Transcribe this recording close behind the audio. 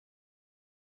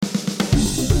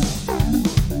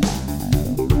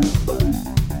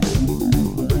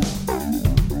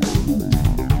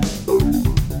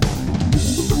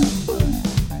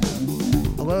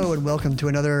Hello and welcome to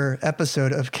another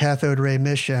episode of Cathode Ray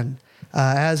Mission.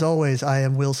 As always, I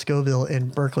am Will Scoville in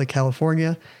Berkeley,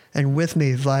 California, and with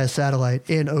me via satellite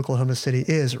in Oklahoma City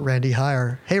is Randy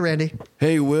Heyer. Hey, Randy.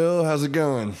 Hey, Will. How's it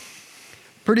going?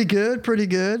 Pretty good, pretty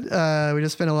good. We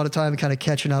just spent a lot of time kind of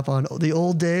catching up on the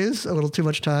old days, a little too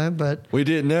much time, but... We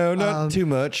did. No, not too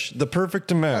much. The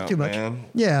perfect amount, not too much. Man.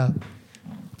 Yeah.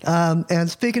 And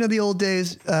speaking of the old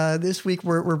days, this week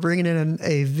we're bringing in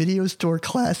a video store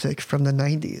classic from the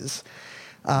 90s.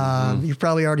 You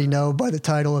probably already know by the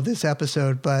title of this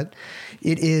episode, but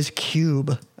it is Cube,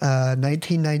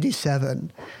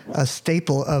 1997, a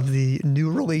staple of the new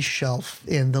release shelf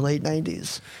in the late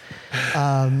 90s.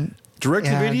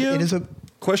 Direct-to-video? It is a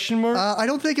question mark? I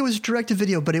don't think it was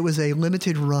direct-to-video, but it was a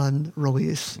limited run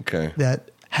release that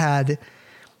had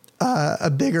a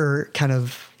bigger kind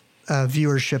of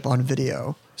viewership on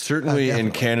video. Certainly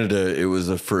in Canada, it was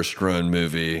a first-run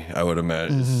movie, I would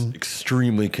imagine. It's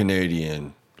extremely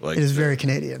Canadian. Like it is very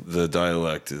Canadian. The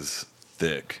dialect is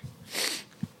thick.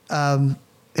 And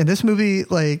this movie,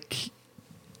 like,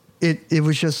 it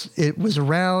was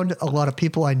around. A lot of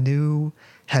people I knew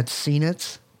had seen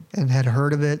it and had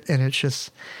heard of it, and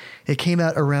it came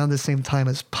out around the same time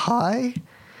as Pi,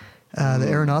 the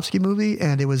Aronofsky movie,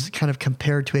 and it was kind of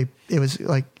compared to it was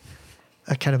like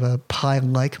a kind of a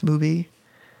Pi-like movie,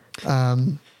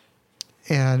 and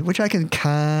which I can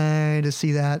kind of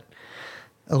see that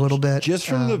a little bit. Just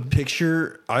from the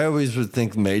picture, I always would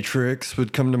think Matrix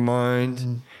would come to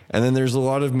mind, and then there's a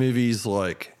lot of movies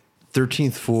like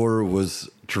 13th Floor was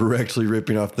directly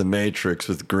ripping off the Matrix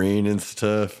with green and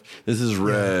stuff. This is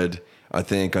red, I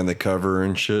think, on the cover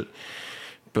and shit.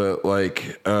 But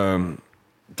like,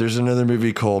 there's another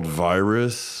movie called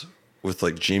Virus with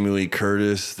like Jamie Lee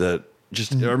Curtis that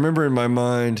just, I remember in my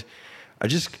mind,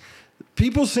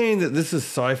 people saying that this is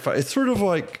sci-fi. It's sort of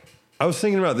like, I was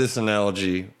thinking about this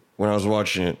analogy when I was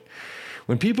watching it.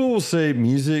 When people will say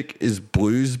music is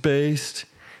blues based,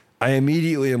 I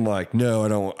immediately am like, no, I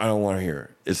don't want to hear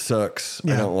it. It sucks.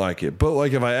 I don't like it. But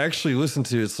like if I actually listen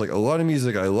to it, it's like a lot of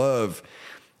music I love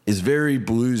is very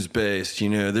blues based. You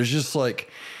know, there's just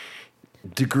like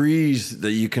degrees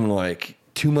that you can like,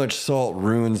 too much salt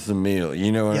ruins the meal.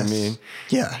 You know what I mean?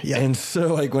 Yeah, yeah. And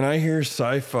so like when I hear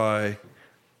sci-fi,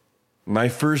 my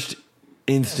first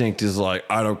instinct is like,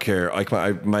 I don't care. Like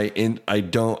I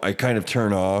kind of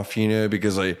turn off, you know,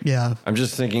 because I'm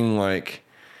just thinking like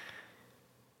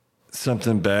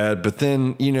something bad. But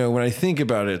then, you know, when I think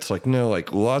about it, it's like, no,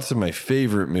 like lots of my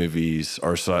favorite movies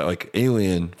are like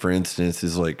Alien, for instance,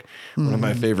 is like one of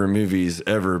my favorite movies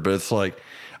ever. But it's like,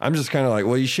 I'm just kind of like,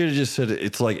 well, you should have just said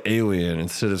it's like Alien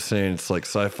instead of saying it's like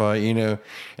sci-fi, you know?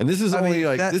 And this is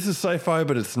this is sci-fi,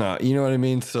 but it's not, you know what I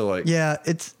mean? So like,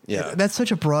 that's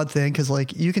such a broad thing. Cause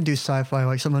like you can do sci-fi.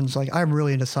 Like someone's like, I'm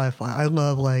really into sci-fi. I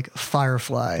love like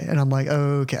Firefly. And I'm like,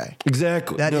 oh, okay.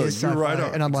 Exactly. That is sci-fi. You're right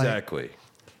on. And I'm exactly.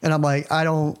 like, I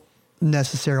don't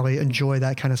necessarily enjoy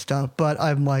that kind of stuff, but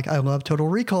I'm like, I love Total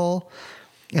Recall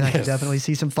and I can definitely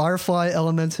see some Firefly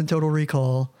elements in Total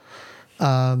Recall.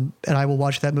 And I will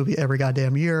watch that movie every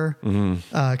goddamn year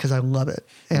because I love it.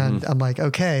 And I'm like,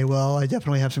 okay, well, I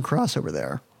definitely have some crossover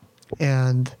there.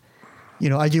 And, you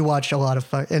know, I do watch a lot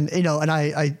of, and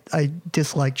I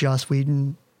dislike Joss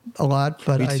Whedon a lot,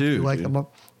 but I do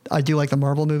like the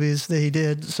Marvel movies that he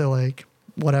did. So like,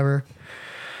 whatever.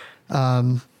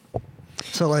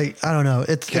 So like, I don't know.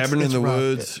 Cabin in the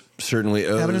Woods certainly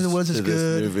owes Cabin in the Woods is to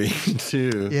good. this movie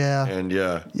too. Yeah. And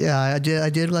I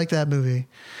did like that movie.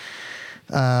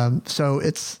 So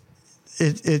it's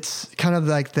kind of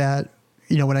like that,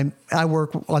 you know, when I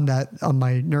work on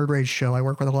my Nerd Rage show, I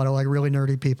work with a lot of like really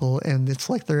nerdy people, and it's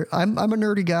like I'm a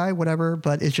nerdy guy, whatever,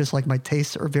 but it's just like my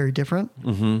tastes are very different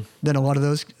than a lot of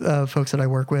those folks that I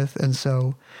work with. And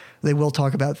so they will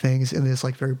talk about things in this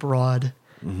like very broad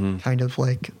kind of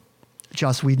like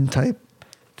Joss Whedon type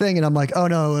thing. And I'm like, oh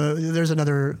no, there's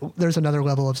another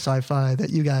level of sci-fi that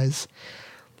you guys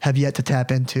have yet to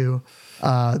tap into.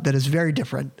 That is very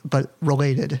different, but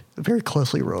related, very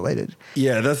closely related.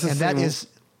 Yeah, that's the and same. That is.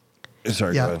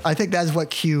 Sorry, yeah, go ahead. I think that's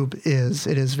what Cube is.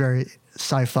 It is very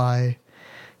sci-fi,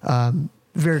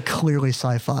 very clearly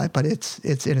sci-fi, but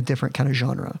it's in a different kind of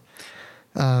genre.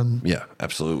 Yeah,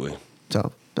 absolutely.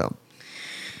 So,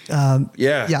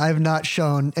 yeah. I have not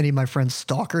shown any of my friends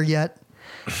Stalker yet.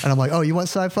 And I'm like, oh, you want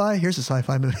sci-fi? Here's a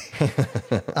sci-fi movie.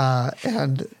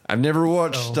 And I've never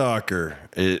watched Stalker.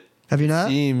 Have you not?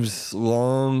 Seems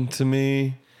long to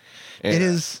me. And it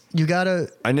is. You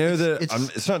gotta. I know that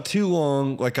it's not too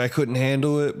long. Like I couldn't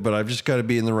handle it, but I've just got to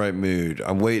be in the right mood.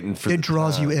 I'm waiting for. It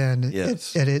draws you in.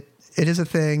 Yes. It is a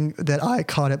thing that I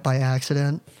caught it by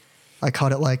accident. I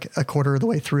caught it like a quarter of the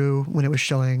way through when it was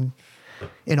showing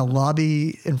in a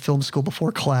lobby in film school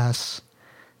before class.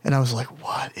 And I was like,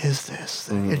 what is this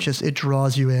thing? It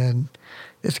draws you in.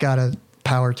 It's got a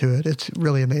power to it. It's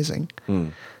really amazing.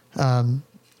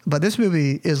 But this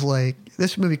movie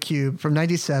Cube from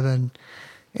 97,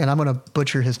 and I'm going to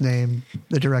butcher his name,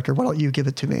 the director. Why don't you give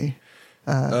it to me?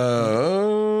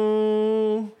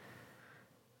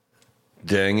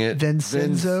 Dang it.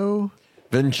 Vincenzo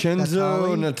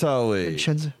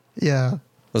Natali. Yeah.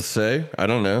 Let's say. I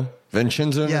don't know.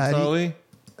 Vincenzo Natali?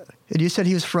 And you said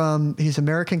he's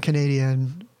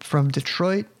American-Canadian from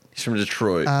Detroit. He's from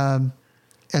Detroit.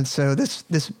 And so this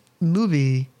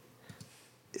movie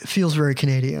feels very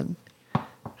Canadian.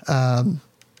 Like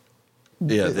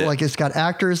it's got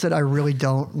actors that I really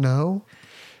don't know.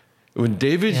 When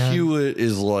David Hewitt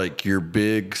is like your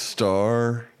big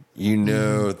star, you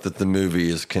know that the movie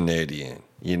is Canadian.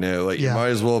 You know, like it might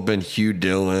as well have been Hugh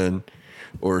Dillon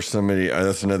or somebody.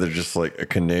 That's another just like a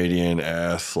Canadian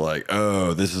ass. Like,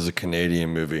 oh, this is a Canadian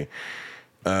movie.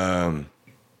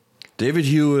 David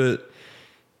Hewitt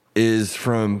is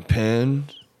from Penn.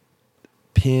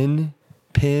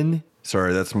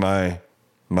 Sorry, that's my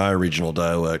regional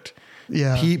dialect.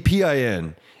 Yeah.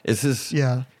 PIN. It's this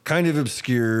kind of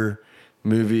obscure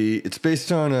movie. It's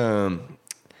based on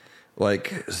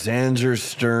like Xander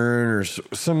Stern or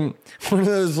some one of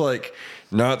those like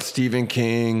not Stephen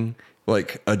King,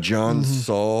 like a John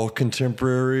Saul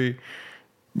contemporary.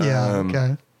 Yeah.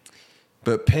 Okay.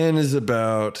 But Penn is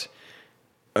about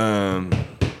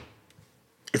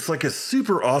it's like a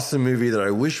super awesome movie that I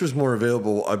wish was more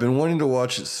available. I've been wanting to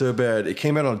watch it so bad. It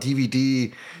came out on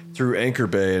DVD through Anchor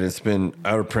Bay, and it's been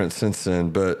out of print since then.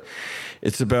 But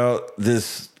it's about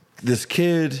these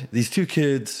two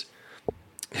kids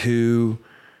who,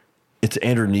 it's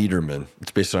Andrew Niederman.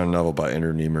 It's based on a novel by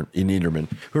Andrew Niederman,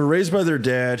 who are raised by their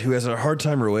dad, who has a hard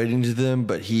time relating to them,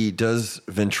 but he does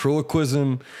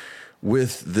ventriloquism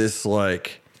with this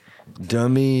like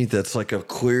dummy that's like a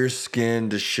clear skin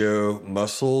to show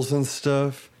muscles and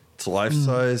stuff. It's life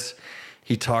size.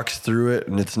 He talks through it,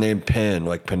 and it's named Penn,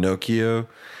 like Pinocchio.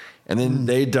 And then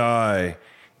they die,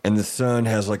 and the son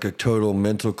has like a total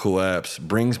mental collapse,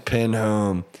 brings Penn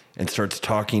home, and starts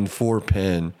talking for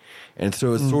Penn. And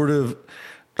so it's sort of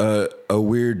a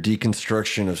weird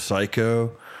deconstruction of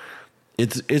Psycho.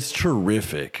 It's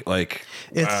terrific. Like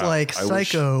it's like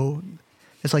Psycho.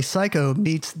 It's like Psycho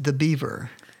meets The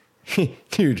Beaver.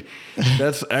 Dude,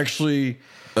 that's actually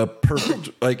a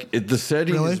perfect, like the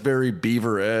setting is very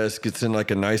Beaver-esque. It's in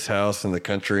like a nice house in the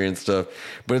country and stuff,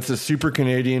 but it's a super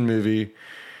Canadian movie.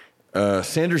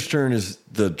 Xander Stern is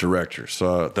the director,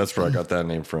 so that's where I got that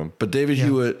name from. But David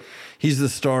Hewitt, he's the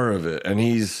star of it, and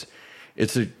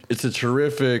it's a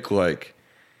terrific, like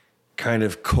kind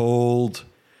of cold,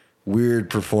 weird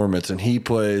performance, and he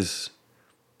plays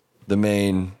the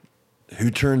main.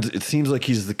 It seems like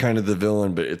he's the kind of the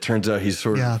villain, but it turns out he's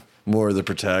sort of more the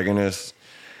protagonist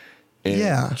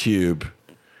in Cube.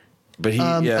 But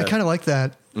I kind of like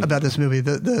that about this movie,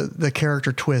 the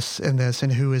character twists in this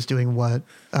and who is doing what.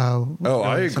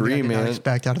 I agree, I did not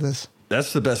expect out of this.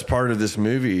 That's the best part of this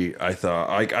movie, I thought.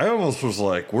 I almost was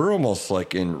like, we're almost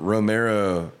like in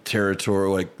Romero territory,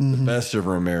 like the best of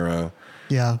Romero.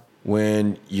 Yeah.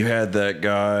 When you had that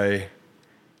guy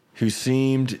who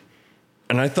seemed...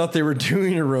 And I thought they were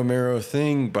doing a Romero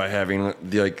thing by having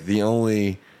the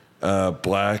only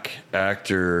black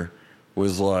actor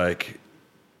was like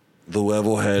the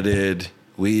level-headed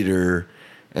leader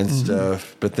and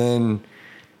stuff. But then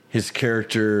his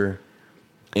character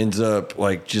ends up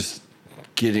like just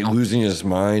losing his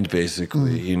mind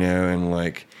basically, you know,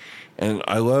 and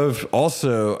I love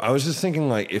also, I was just thinking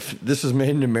like if this was made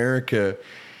in America,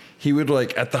 he would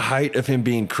like at the height of him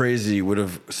being crazy would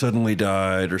have suddenly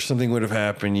died or something would have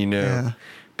happened, you know. Yeah.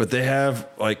 But they have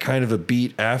like kind of a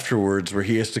beat afterwards where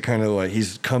he has to kind of like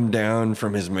he's come down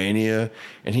from his mania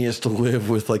and he has to live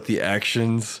with like the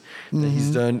actions that he's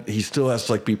done. He still has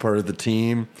to like be part of the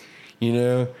team, you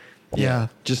know. Yeah.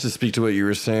 Just to speak to what you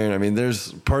were saying, I mean,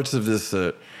 there's parts of this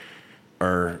that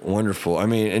are wonderful. I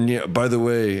mean, and by the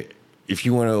way, if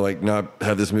you want to like not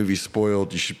have this movie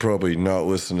spoiled, you should probably not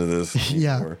listen to this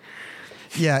anymore.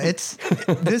 Yeah, it's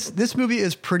this movie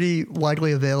is pretty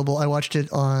widely available. I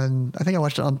think I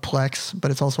watched it on Plex,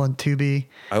 but it's also on Tubi.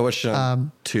 I watched it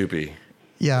on Tubi.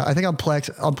 Yeah, I think on Plex.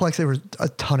 On Plex, there were a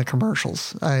ton of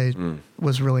commercials. I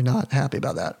was really not happy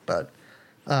about that, but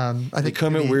I think they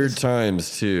come at weird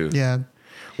times too. Yeah.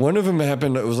 One of them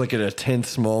happened. It was like at a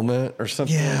tense moment or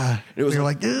something. Yeah, it was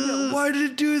like, why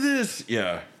did it do this?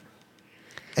 Yeah.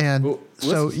 And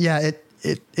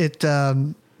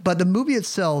but the movie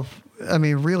itself, I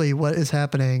mean, really, what is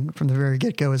happening from the very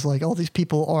get go is like all these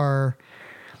people are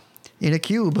in a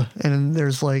cube, and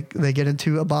there's like they get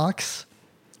into a box,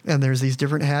 and there's these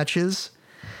different hatches,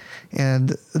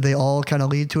 and they all kind of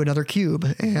lead to another cube,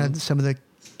 and some of the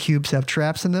cubes have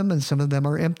traps in them, and some of them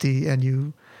are empty, and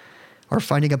you are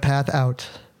finding a path out.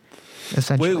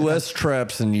 Essentially, Way less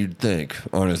traps than you'd think,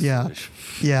 honestly.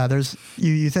 Yeah. There's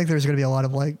you think there's going to be a lot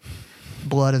of like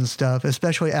blood and stuff,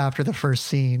 especially after the first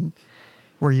scene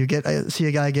where you see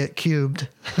a guy get cubed.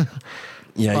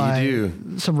 Yeah, by you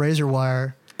do. Some razor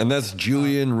wire. And that's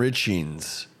Julian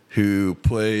Richings, who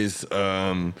plays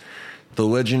the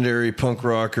legendary punk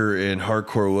rocker in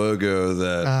Hardcore Logo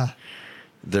that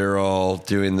they're all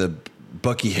doing the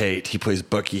Bucky Hate. He plays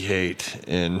Bucky Hate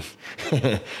in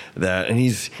that. And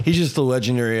he's just a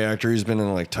legendary actor. He's been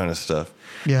in like a ton of stuff.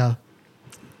 Yeah.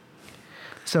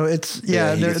 So it's, they're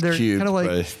kind of like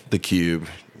by the cube.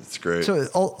 It's great. So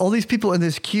all these people in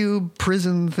this cube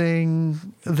prison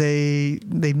thing, they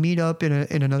meet up in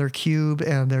another cube,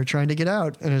 and they're trying to get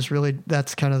out. And it's really,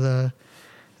 that's kind of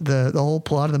the whole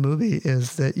plot of the movie,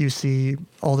 is that you see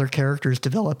all their characters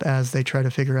develop as they try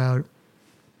to figure out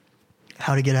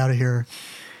how to get out of here.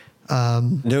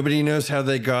 Nobody knows how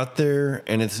they got there,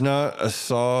 and it's not a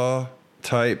Saw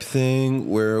type thing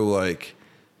where like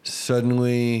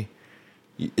suddenly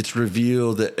it's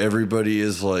revealed that everybody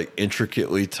is like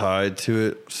intricately tied to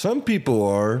it. Some people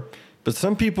are, but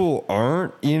some people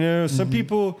aren't, you know. Some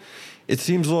people, it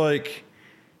seems like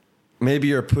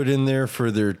maybe are put in there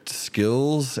for their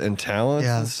skills and talents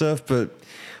and stuff. But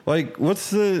like,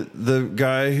 what's the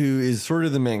guy who is sort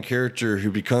of the main character who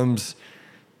becomes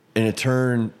in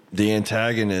turn the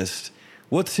antagonist?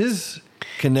 What's his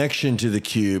connection to the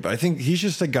cube? I think he's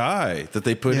just a guy that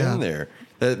they put in there,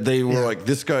 that they were like,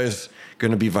 this guy's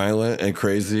going to be violent and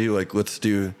crazy. Like, let's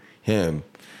do him.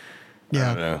 Yeah.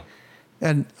 I don't know.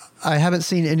 And I haven't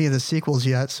seen any of the sequels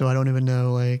yet, so I don't even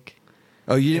know, like...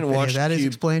 Oh, you didn't watch that is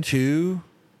explained? 2?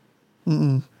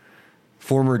 Mm-mm.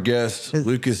 Former guest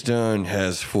Lucas Dunn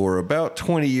has for about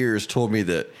 20 years told me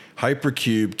that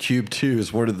Hypercube, Cube 2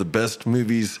 is one of the best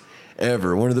movies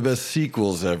ever, one of the best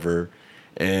sequels ever.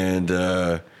 And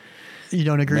you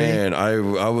don't agree? Man, I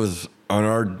was on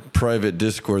our private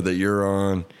Discord that you're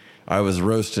on. I was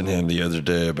roasting him the other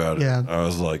day about it. Yeah. I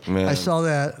was like, man. I saw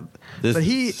that. But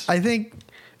I think,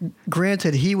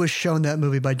 granted, he was shown that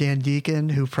movie by Dan Deacon,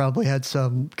 who probably had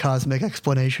some cosmic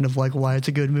explanation of like why it's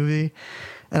a good movie.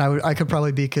 And I could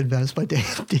probably be convinced by Dan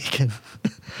Deacon.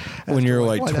 When you're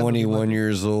like 21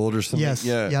 years old or something. Yes.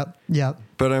 Yeah. Yep.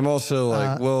 But I'm also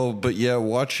like,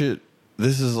 watch it.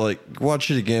 This is like,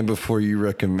 watch it again before you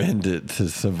recommend it to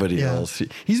somebody else.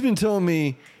 He's been telling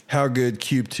me how good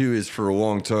Cube 2 is for a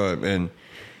long time. And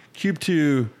Cube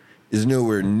 2 is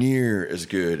nowhere near as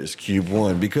good as Cube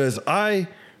 1, because I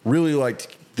really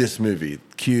liked this movie,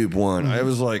 Cube 1. I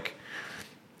was like,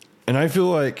 and I feel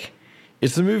like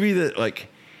it's a movie that like,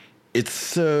 it's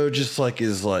so just like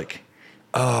is like,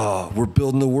 oh, we're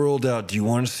building the world out. Do you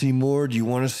want to see more? Do you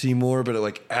want to see more? But it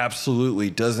like absolutely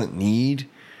doesn't need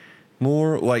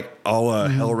more, like a la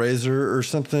Hellraiser or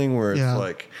something, where it's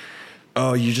like,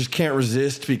 oh, you just can't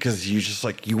resist because you just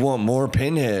like, you want more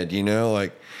Pinhead, you know,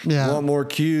 like you want more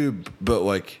Cube, but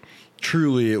like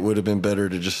truly it would have been better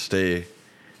to just stay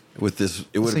with this.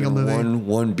 It would have been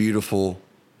one beautiful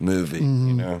movie,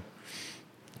 you know.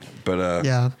 But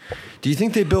do you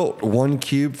think they built one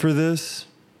cube for this?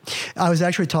 I was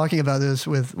actually talking about this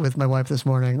with my wife this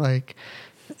morning, like,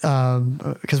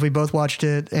 because we both watched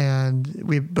it and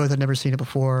we both had never seen it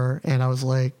before, and I was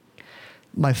like,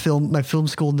 my film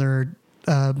school nerd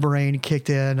brain kicked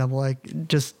in. I'm like,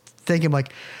 just thinking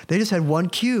like, they just had one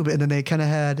cube, and then they kind of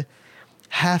had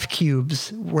half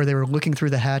cubes where they were looking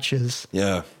through the hatches,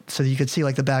 so that you could see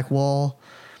like the back wall,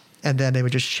 and then they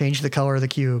would just change the color of the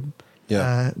cube.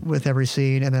 With every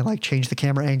scene, and then like change the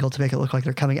camera angle to make it look like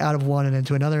they're coming out of one and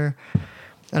into another.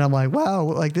 And I'm like, wow,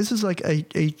 like this is like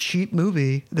a cheap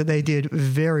movie that they did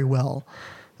very well.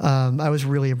 I was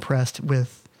really impressed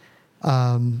with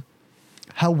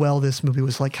how well this movie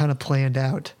was like kind of planned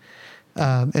out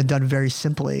and done very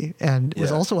simply, and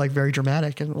was also like very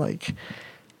dramatic and like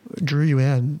drew you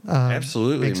in.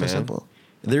 Absolutely, man. So simple.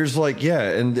 There's like,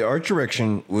 and the art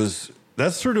direction was.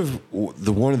 That's sort of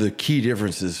one of the key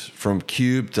differences from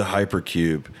Cube to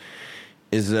Hypercube,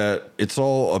 is that it's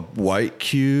all a white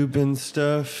cube and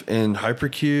stuff, and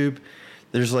Hypercube,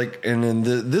 there's like, and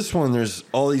in this one, there's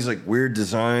all these like weird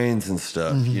designs and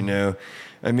stuff, you know?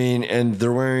 I mean, and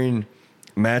they're wearing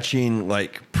matching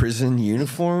like prison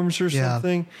uniforms or Yeah.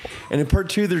 something. And in part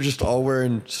 2, they're just all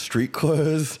wearing street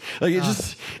clothes. Like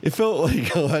it felt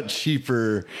like a lot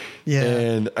cheaper. Yeah.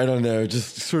 And I don't know,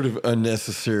 just sort of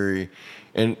unnecessary.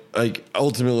 And like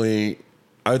ultimately,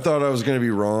 I thought I was going to be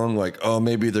wrong. Like, oh,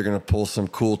 maybe they're going to pull some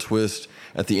cool twist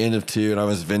at the end of 2, and I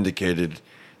was vindicated.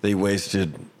 They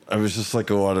wasted. I was just like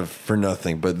a lot of for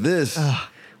nothing. But this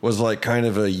was like kind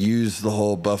of a use the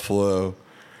whole Buffalo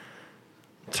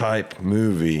type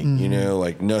movie. You know,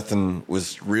 like nothing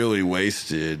was really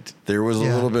wasted. There was a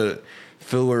little bit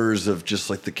fillers of just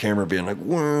like the camera being like,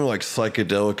 whoa, like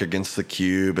psychedelic against the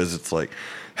cube as it's like,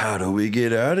 how do we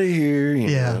get out of here? You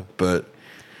know? But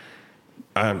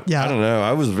I don't know.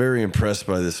 I was very impressed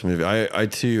by this movie. I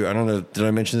too, I don't know. Did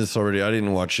I mention this already? I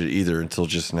didn't watch it either until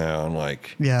just now. I'm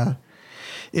like,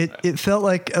 it felt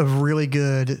like a really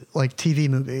good like TV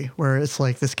movie where it's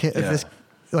like this could have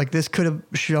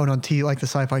shown on TV, like the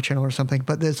Sci-Fi Channel or something.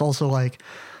 But it's also like,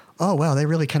 oh wow, they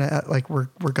really kind of like we're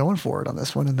going for it on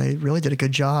this one, and they really did a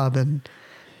good job. And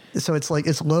so it's like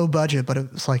it's low budget, but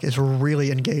it's like it's really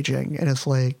engaging, and it's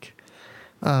like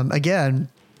again.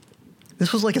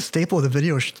 This was like a staple of the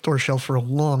video store shelf for a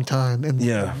long time in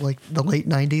like the late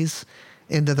 90s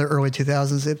into the early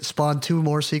 2000s. It spawned 2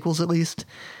 more sequels at least.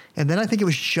 And then I think it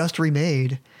was just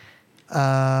remade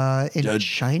in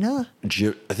China. I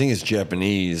think it's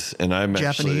Japanese, and I'm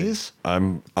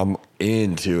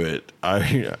into it.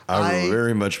 I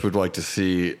very much would like to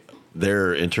see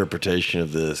their interpretation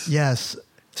of this. Yes.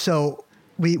 So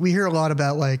we hear a lot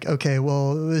about like, okay,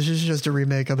 well, this is just a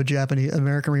remake of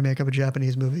American remake of a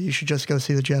Japanese movie. You should just go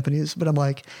see the Japanese. But I'm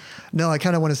like, no, I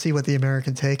kind of want to see what the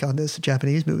American take on this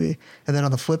Japanese movie. And then on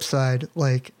the flip side,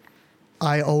 like,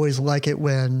 I always like it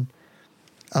when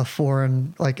a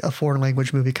foreign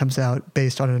language movie comes out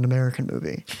based on an American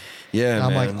movie. Yeah, and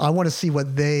I'm like, I want to see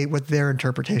what their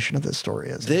interpretation of this story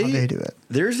is, how they do it.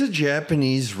 There's a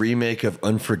Japanese remake of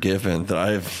Unforgiven that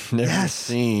I've never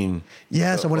seen.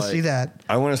 Yes, I want to see that.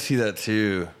 I want to see that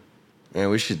too. Man,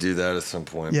 we should do that at some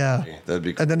point. Yeah, maybe. That'd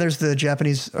be cool. And then there's the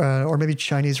Japanese or maybe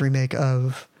Chinese remake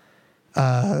of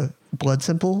Blood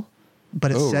Simple,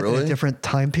 but it's set in a different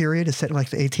time period. It's set in like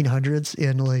the 1800s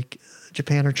in like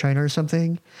Japan or China or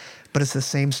something. But it's the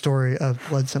same story of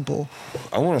Blood Simple.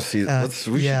 I want to see that.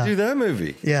 We should do that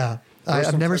movie. Yeah.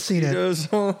 I've never seen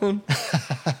it. On.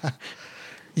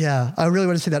 Yeah. I really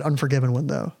want to see that Unforgiven one,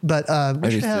 though. But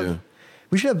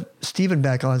we should have Steven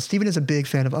back on. Steven is a big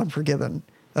fan of Unforgiven,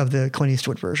 of the Clint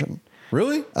Eastwood version.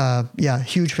 Really? Yeah.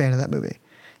 Huge fan of that movie.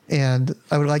 And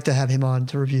I would like to have him on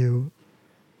to review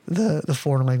the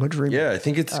foreign language remake. Yeah. I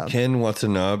think it's Ken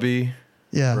Watanabe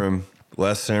from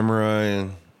Last Samurai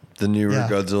and the newer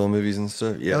Godzilla movies and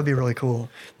stuff. Yeah. That would be really cool.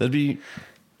 That'd be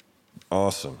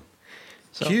awesome.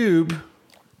 So. Cube.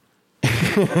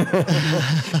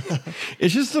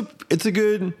 It's a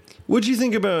good. What'd you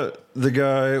think about the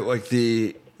guy, like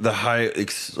the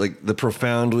the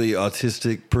profoundly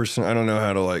autistic person? I don't know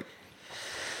how to like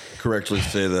correctly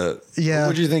say that. Yeah.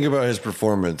 What'd you think about his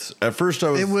performance? At first I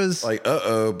was like,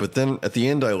 but then at the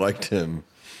end I liked him.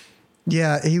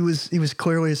 Yeah, he was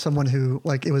clearly someone who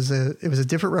like it was a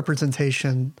different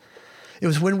representation. It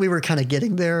was when we were kind of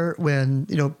getting there, when,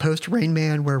 you know, post Rain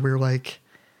Man, where we were like,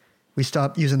 we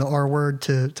stopped using the R word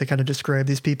to kind of describe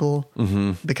these people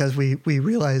because we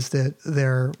realized that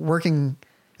they're working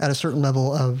at a certain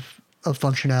level of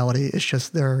functionality. It's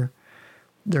just their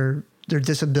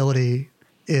disability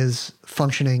is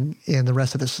functioning in the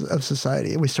rest of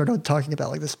society. And we started talking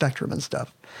about like the spectrum and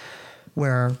stuff,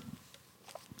 where,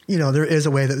 you know, there is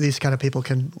a way that these kind of people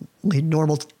can lead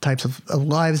normal types of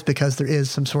lives because there is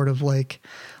some sort of like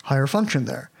higher function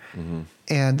there. Mm-hmm.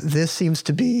 And this seems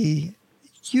to be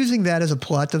using that as a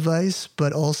plot device,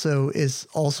 but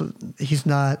he's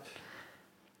not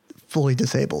fully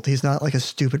disabled. He's not like a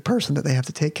stupid person that they have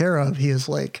to take care of. He is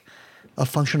like a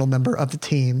functional member of the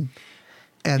team.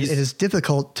 And it is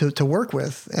difficult to work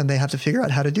with, and they have to figure out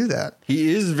how to do that.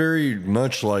 He is very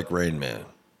much like Rain Man.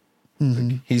 Mm-hmm.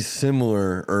 Like he's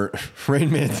similar, or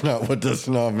Rain Man's not what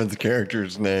Dustin Hoffman's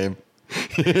character's name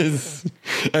is.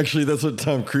 Actually, that's what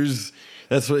Tom Cruise,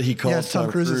 that's what he calls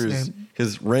Tom Cruise's name.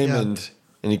 His Raymond,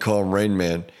 and he called him Rain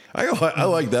Man. I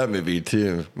like that movie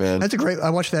too, man. That's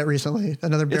I watched that recently.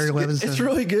 Another Barry Levinson. It's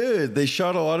really good. They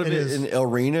shot a lot of it in El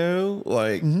Reno,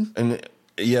 like, and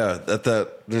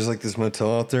that there's like this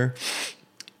motel out there,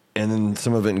 and then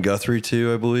some of it in Guthrie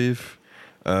too, I believe.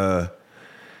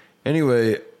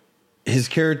 Anyway, his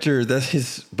character,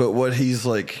 but what he's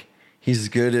like, he's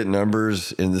good at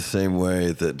numbers in the same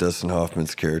way that Dustin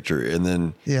Hoffman's character. And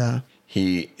then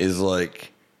he is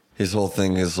like, his whole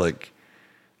thing is like,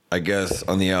 I guess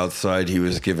on the outside he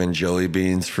was given jelly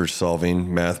beans for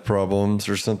solving math problems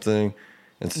or something,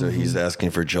 and so he's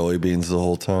asking for jelly beans the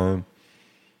whole time.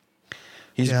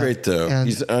 He's great though.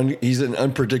 And He's an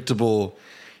unpredictable.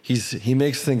 He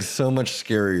makes things so much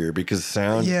scarier because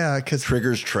sound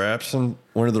triggers traps in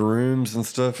one of the rooms and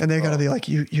stuff. And they're gotta be like,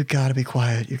 you gotta be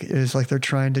quiet. It's like they're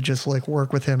trying to just like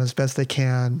work with him as best they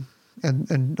can,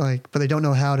 and like, but they don't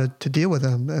know how to deal with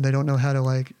him, and they don't know how to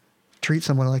like treat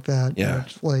someone like that. Yeah,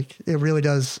 like it really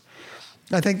does.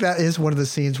 I think that is one of the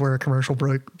scenes where a commercial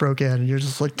broke in, and you're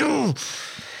just like, oh.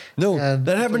 No,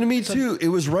 that happened to me too. It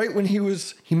was right when he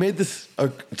made this.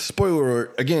 Spoiler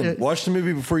alert. Again, watch the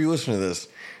movie before you listen to this.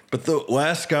 But the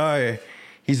last guy,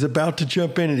 he's about to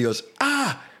jump in and he goes,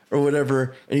 ah, or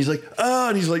whatever. And he's like, ah,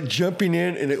 and he's like jumping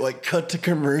in and it like cut to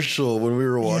commercial when we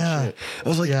were watching it. I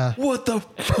was like, what the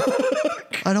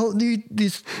fuck? I don't need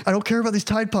these. I don't care about these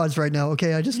Tide Pods right now.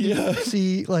 Okay. I just need to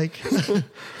see like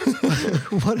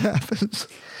what happens.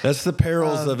 That's the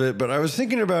perils of it. But I was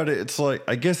thinking about it. It's like,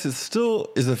 I guess it still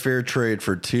is a fair trade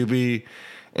for Tubi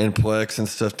and Plex and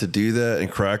stuff to do that and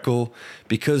Crackle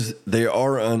because they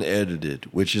are unedited,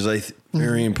 which is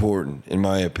very important in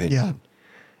my opinion. Yeah.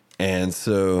 And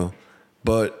so,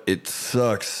 but it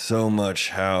sucks so much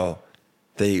how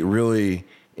they really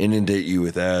inundate you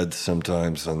with ads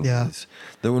sometimes on these.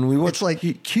 That when we watched, it's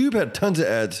like Cube had tons of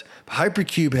ads.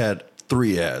 Hypercube had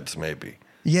 3 ads maybe.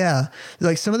 Yeah,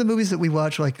 like some of the movies that we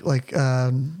watch, like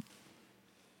the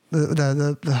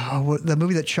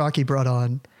movie that Chalky brought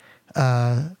on,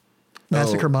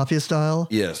 Massacre Mafia Style.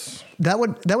 Yes, that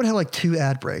would have like 2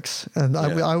 ad breaks, and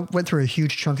I went through a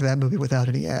huge chunk of that movie without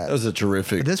any ads. That was a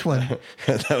terrific. But this one,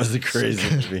 that was a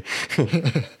crazy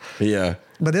movie. Yeah,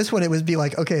 but this one it would be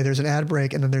like, okay, there's an ad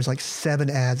break, and then there's like 7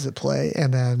 ads that play,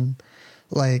 and then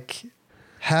like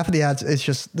half of the ads it's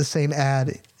just the same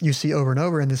ad you see over and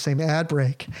over in the same ad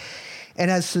break. And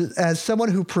as someone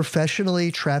who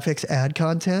professionally traffics ad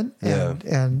content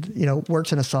and you know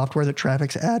works in a software that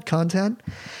traffics ad content,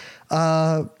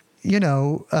 you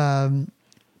know,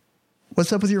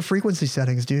 what's up with your frequency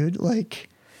settings, dude? Like,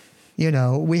 you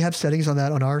know, we have settings on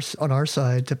that on our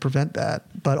side to prevent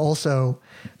that, but also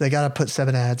they got to put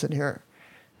 7 ads in here.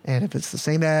 And if it's the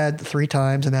same ad 3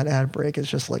 times in that ad break, it's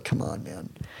just like, come on, man.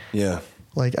 Yeah.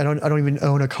 Like I don't even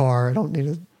own a car. I don't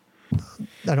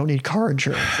need car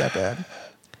insurance that bad.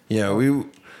 Yeah,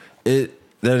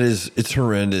 it's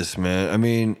horrendous, man. I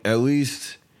mean, at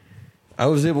least I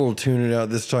was able to tune it out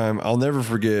this time. I'll never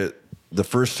forget the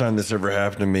first time this ever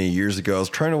happened to me years ago. I was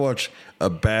trying to watch a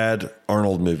bad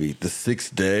Arnold movie, The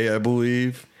Sixth Day, I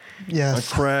believe. Yes.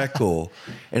 On Crackle.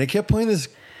 And it kept playing this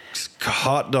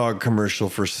hot dog commercial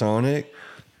for Sonic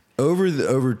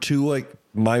over to like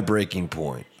my breaking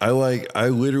point. I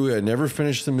never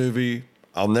finished the movie.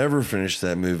 I'll never finish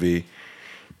that movie.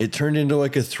 It turned into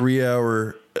like a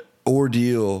 3-hour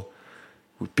ordeal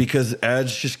because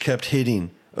ads just kept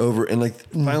hitting over, and like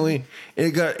finally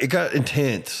it got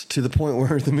intense to the point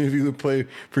where the movie would play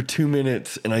for 2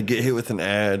 minutes and I'd get hit with an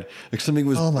ad. Like something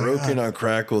was broken on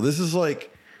Crackle. This is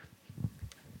like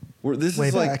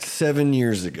like 7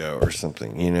 years ago or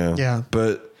something, you know? Yeah.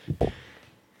 But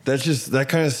that's just that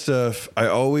kind of stuff. I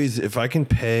always, if I can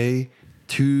pay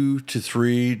 $2 to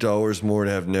 $3 more to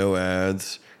have no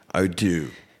ads, I do.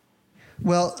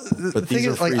 Well, the thing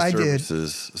is, like I did,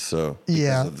 so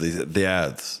yeah, of the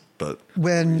ads. But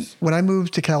when I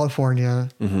moved to California,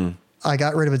 I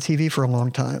got rid of a TV for a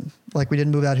long time. Like we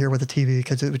didn't move out here with a TV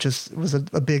because it was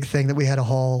a big thing that we had to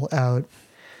haul out.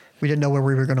 We didn't know where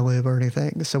we were going to live or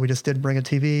anything, so we just didn't bring a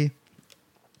TV.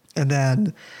 And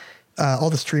then all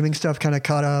the streaming stuff kind of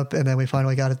caught up, and then we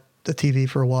finally got a TV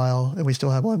for a while, and we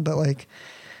still have one. But like,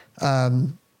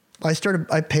 I started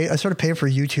paying for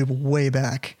YouTube way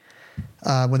back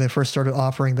when they first started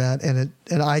offering that,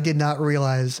 and I did not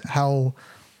realize how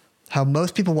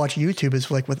most people watch YouTube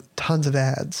is like with tons of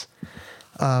ads.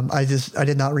 I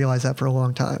did not realize that for a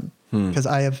long time because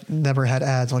I have never had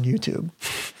ads on YouTube.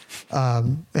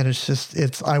 And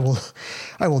I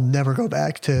will never go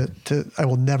back I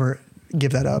will never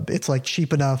give that up. It's like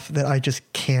cheap enough that I just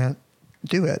can't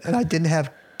do it. And I didn't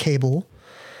have cable.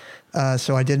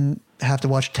 So I didn't have to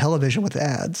watch television with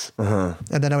ads. And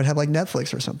then I would have like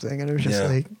Netflix or something. And it was just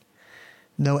like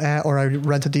no ad, or I would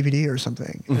rent a DVD or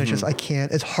something. And it's just, I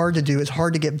can't, it's hard to do. It's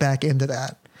hard to get back into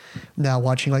that now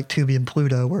watching like Tubi and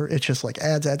Pluto where it's just like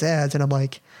ads. And I'm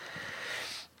like,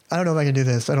 I don't know if I can do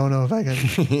this. I don't know if I can.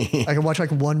 I can watch like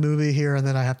one movie here, and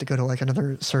then I have to go to like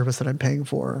another service that I'm paying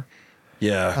for.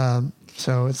 Yeah.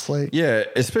 So it's like, yeah,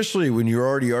 especially when you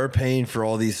already are paying for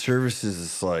all these services.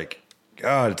 It's like,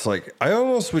 God, it's like I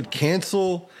almost would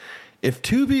cancel if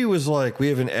Tubi was like, we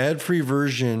have an ad-free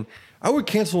version, I would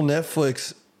cancel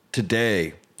Netflix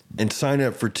today and sign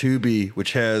up for Tubi,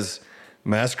 which has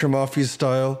Massacre Mafia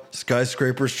style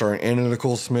Skyscraper starring Anna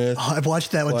Nicole Smith. Oh, I've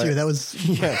watched that one too. That was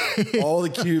all the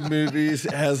Cube movies.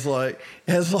 It has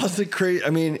lots of crazy. I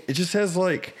mean, it just has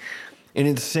like an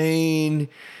insane,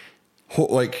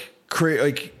 like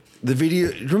the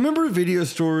video. Remember video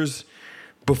stores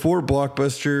before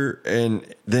Blockbuster, and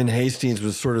then Hastings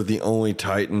was sort of the only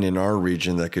titan in our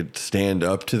region that could stand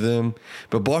up to them.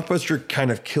 But Blockbuster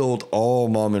kind of killed all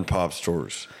mom and pop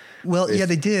stores. Well, yeah,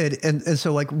 they did. And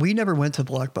so like we never went to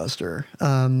Blockbuster.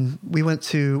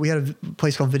 We had a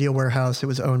place called Video Warehouse. It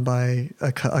was owned by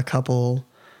a couple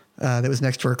that was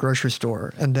next to our grocery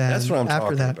store. And then that's what I'm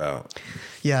after talking about.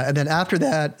 Yeah. And then after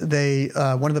that, they,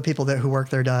 one of the people who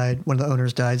worked there died. One of the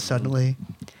owners died suddenly.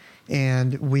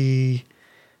 And we,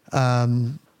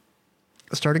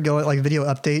 started going like Video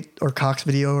Update or Cox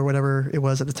Video or whatever it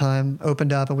was at the time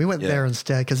opened up, and we went there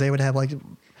instead because they would have like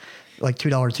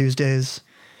 $2 Tuesdays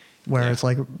where it's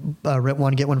like rent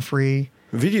one get one free.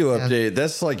 Video Update,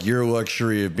 that's like your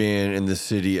luxury of being in the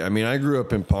city. I mean, I grew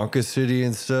up in Ponca City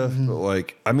and stuff, but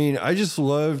like, I mean, I just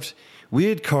loved. We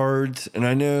had cards, and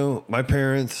I know my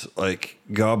parents, like,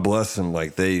 God bless them,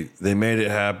 like they made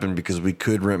it happen because we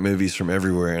could rent movies from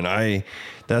everywhere, and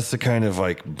that's the kind of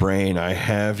like brain I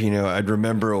have. You know, I'd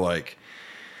remember like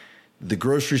the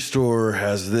grocery store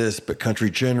has this, but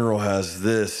Country General has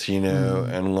this. You know,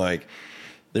 and like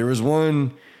there was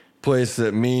one place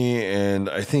that me and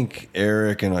I think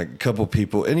Eric and like a couple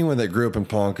people, anyone that grew up in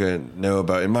Ponca know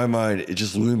about. In my mind, it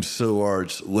just looms so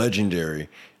large, legendary.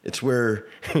 It's where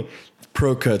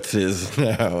Pro Cuts is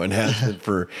now and has been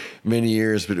for many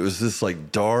years, but it was this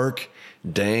like dark,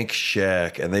 dank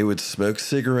shack, and they would smoke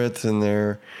cigarettes in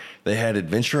there. They had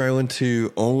Adventure Island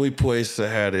 2, only place that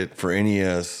had it for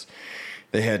NES.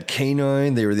 They had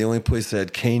K9. They were the only place that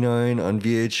had K9 on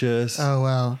VHS. Oh,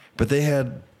 wow. But they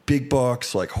had big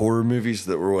box like horror movies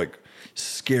that were like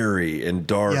scary and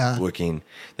dark looking.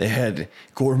 They had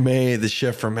Gourmet, the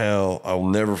Chef from Hell. I'll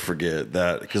never forget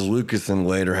that because Lucas then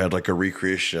later had like a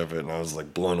recreation of it, and I was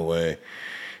like blown away.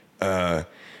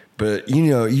 But you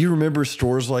know, you remember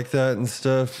stores like that and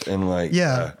stuff, and like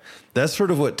that's sort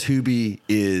of what Tubi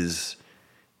is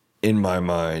in my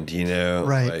mind, you know,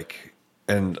 right? Like.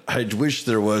 And I wish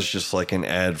there was just like an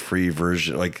ad-free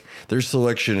version. Like their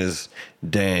selection is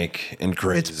dank and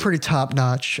crazy. It's pretty top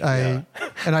notch. And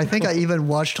I think I even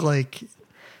watched like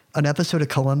an episode of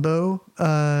Columbo.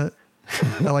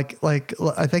 Like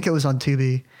I think it was on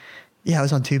Tubi. Yeah, it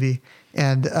was on Tubi.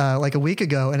 And like a week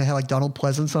ago, and it had like Donald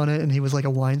Pleasance on it, and he was like a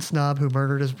wine snob who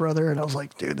murdered his brother. And I was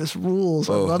like, dude, this rules.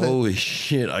 I love it. Holy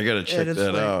shit! I gotta check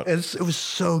that out. It was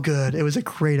so good. It was a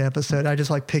great episode. I just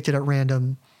like picked it at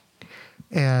random.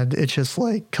 And it's just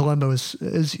like Columbo is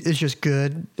just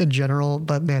good in general,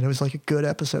 but man, it was like a good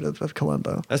episode of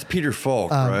Columbo. That's Peter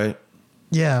Falk, right?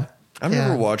 Yeah. I've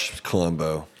never watched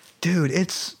Columbo. Dude,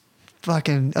 it's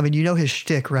fucking, I mean, you know his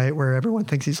shtick, right? Where everyone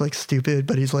thinks he's like stupid,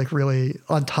 but he's like really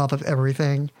on top of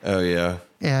everything. Oh yeah.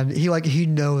 And he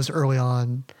knows early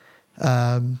on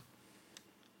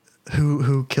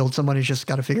who killed someone. He's just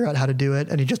got to figure out how to do it,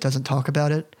 and he just doesn't talk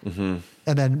about it. Mm-hmm.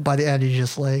 And then by the end, he's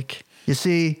just like, you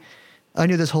see, I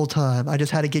knew this whole time. I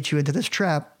just had to get you into this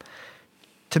trap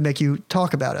to make you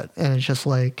talk about it. And it's just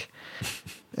like,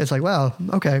 wow,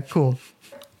 okay, cool.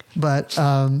 But,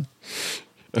 yeah.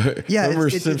 Homer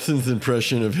Simpson's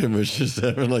impression of him was just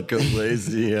having like a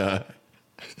lazy eye.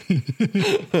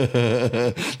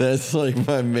 That's like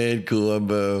my main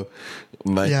Columbo,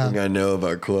 thing I know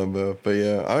about Columbo. But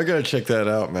yeah, I got to check that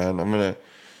out, man. I'm going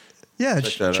to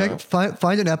check that out.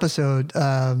 Find an episode.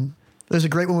 There's a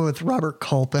great one with Robert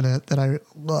Culp in it that I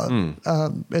love.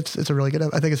 It's a really good.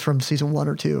 I think it's from season 1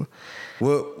 or 2.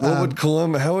 What would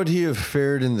Columbo? How would he have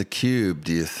fared in the Cube?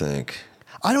 Do you think?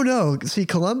 I don't know. See,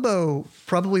 Columbo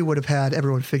probably would have had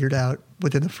everyone figured out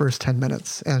within the first 10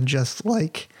 minutes, and just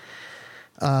like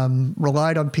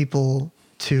relied on people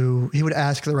to. He would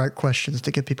ask the right questions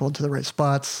to get people into the right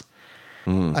spots.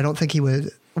 I don't think he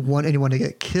would want anyone to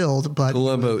get killed, but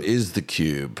Columbo is the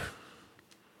Cube.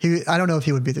 I don't know if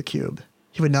he would be the Cube.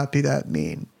 He would not be that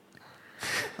mean.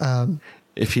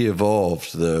 If he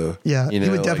evolved, though. Yeah, he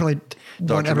would definitely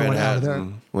want everyone out of there.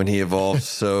 When he evolved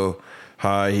so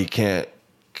high, he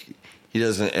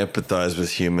doesn't empathize with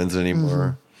humans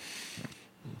anymore.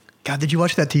 God, did you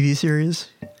watch that TV series?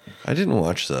 I didn't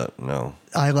watch that, no.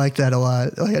 I like that a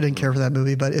lot. Like, I didn't care for that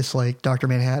movie, but it's like Dr.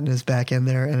 Manhattan is back in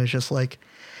there, and it's just like,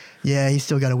 yeah, he's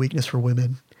still got a weakness for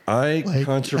women.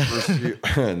 Controversy.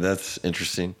 That's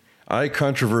interesting. I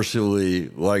controversially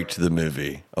liked the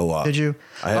movie a lot. Did you?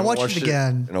 I haven't watched it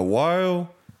again in a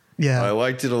while. Yeah, I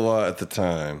liked it a lot at the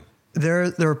time.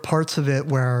 there are parts of it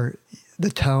where the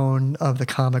tone of the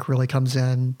comic really comes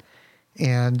in,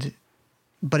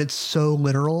 but it's so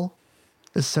literal.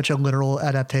 It's such a literal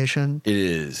adaptation. It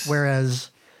is.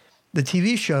 Whereas the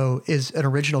TV show is an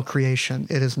original creation.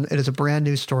 It is a brand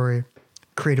new story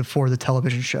created for the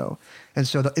television show. And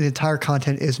so the entire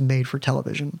content is made for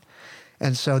television.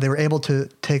 And so they were able to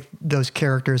take those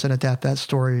characters and adapt that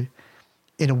story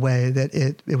in a way that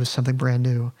it was something brand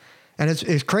new. And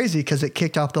it's crazy because it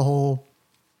kicked off the whole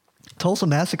Tulsa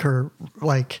massacre.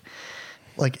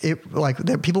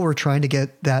 People were trying to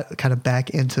get that kind of back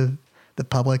into the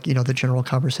public, the general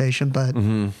conversation. But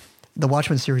the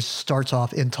Watchmen series starts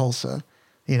off in Tulsa,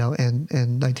 in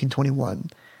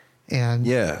 1921. And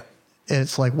yeah.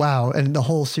 It's like, wow. And the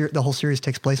whole series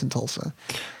takes place in Tulsa.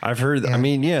 I've heard,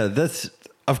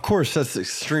 of course, that's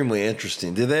extremely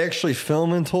interesting. Did they actually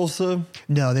film in Tulsa?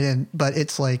 No, they didn't. But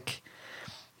it's like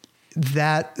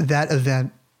that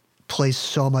event plays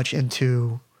so much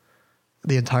into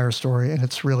the entire story. And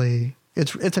it's really,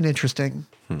 it's an interesting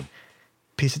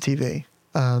piece of TV.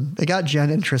 It got Jen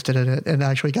interested in it and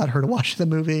actually got her to watch the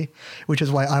movie, which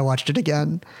is why I watched it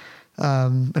again.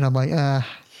 And I'm like,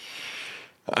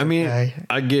 okay.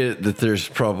 I get that there's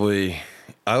probably,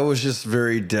 I was just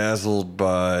very dazzled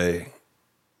by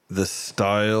the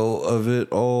style of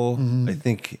it all. I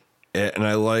think, and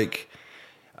I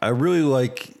really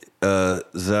like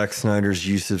Zack Snyder's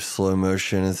use of slow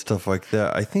motion and stuff like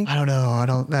that. I think, I don't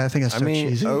know. I think it's so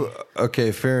cheesy.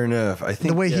 Okay, fair enough. I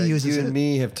think the way he uses you and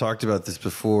me have talked about this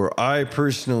before. I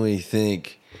personally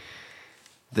think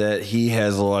that he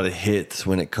has a lot of hits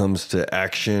when it comes to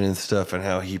action and stuff and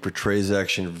how he portrays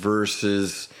action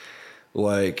versus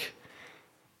like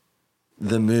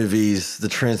the movies, the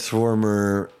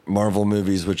Transformer Marvel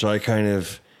movies, which I kind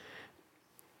of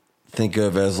think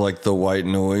of as like the white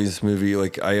noise movie.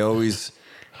 Like I always,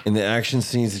 in the action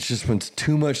scenes, it's just when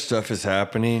too much stuff is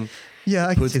happening. Yeah,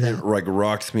 I can see that. Like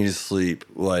rocks me to sleep.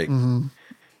 Like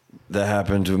that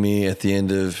happened to me at the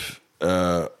end of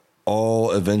all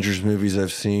Avengers movies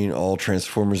I've seen, all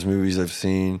Transformers movies I've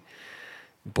seen.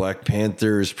 Black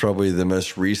Panther is probably the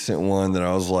most recent one that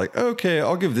I was like, okay,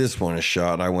 I'll give this one a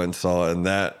shot. And I went and saw it, and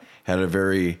that had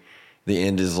the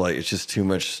end is like, it's just too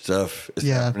much stuff is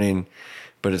happening,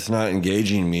 but it's not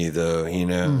engaging me though,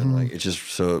 and like it just,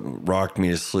 so it rocked me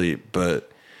to sleep.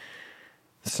 But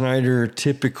Snyder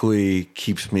typically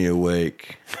keeps me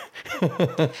awake.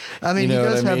 I mean, he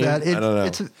does have that. I don't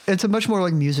know. It's a much more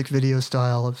like music video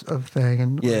style of thing.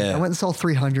 And I went and saw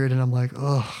 300 and I'm like,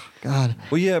 oh God.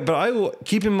 Well, yeah, but I will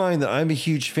keep in mind that I'm a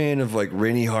huge fan of like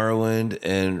Rennie Harlan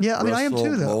and Russell I am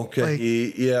too though.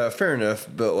 Mulcahy. Fair enough.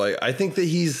 But like, I think that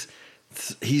he's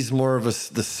more of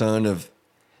the son of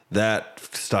that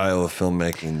style of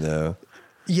filmmaking though.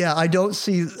 Yeah, I don't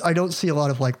see a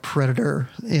lot of like Predator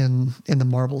in the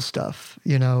Marvel stuff.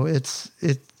 And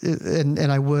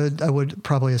I would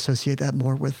probably associate that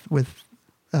more with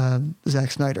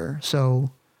Zack Snyder. So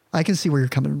I can see where you're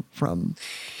coming from,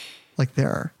 like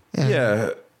there. And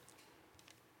yeah,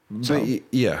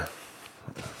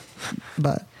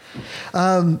 but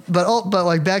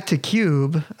like back to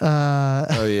Cube.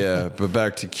 But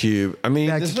back to Cube. I mean,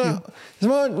 there's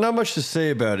not much to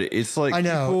say about it. It's like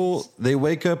people, they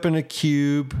wake up in a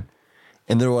cube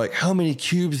and they're like, how many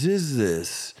cubes is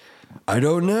this? I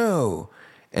don't know.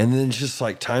 And then it's just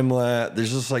like time lapse.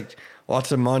 There's just like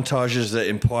lots of montages that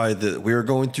imply that we are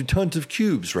going through tons of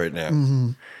cubes right now.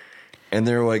 And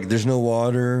they're like, there's no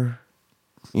water,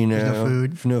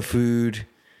 there's no food.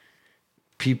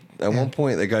 At one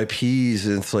point, the guy pees,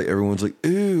 and it's like everyone's like,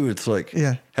 "Ooh!" It's like,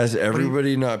 has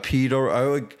everybody not peed? Or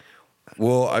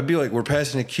I'd be like, we're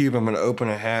passing a cube. I'm going to open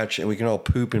a hatch, and we can all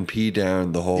poop and pee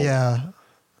down the hole. Yeah,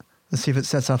 let's see if it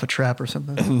sets off a trap or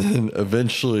something. And then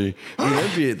eventually,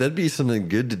 that'd be something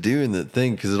good to do in that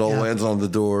thing because it all lands on the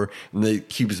door, and the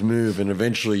cubes move, and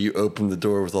eventually you open the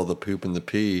door with all the poop and the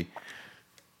pee.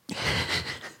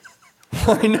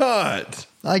 Why not?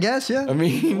 I guess, yeah. I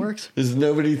mean, it works. Is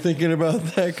nobody thinking about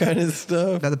that kind of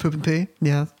stuff? About the poop and pee?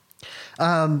 Yeah.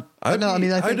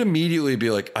 I'd immediately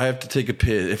be like, I have to take a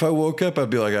piss. If I woke up,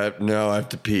 I'd be like, I have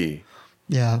to pee.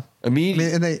 Yeah.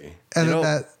 Immediately.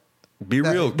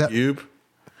 Cube.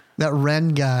 That Ren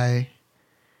guy,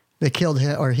 they killed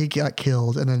him, or he got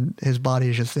killed, and then his body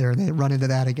is just there, and they run into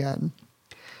that again.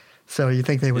 So you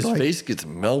think they would his face gets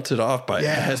melted off by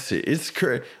acid. It's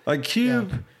crazy. Like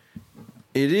Cube. Yeah.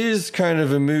 It is kind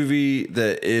of a movie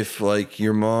that if like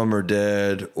your mom or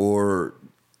dad or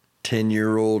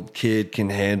 10-year-old kid can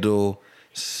handle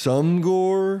some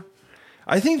gore,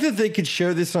 I think that they could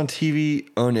show this on TV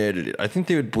unedited. I think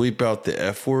they would bleep out the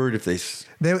F word if they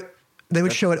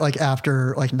would show it like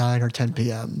after like 9 or 10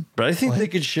 p.m. But I think they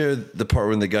could show the part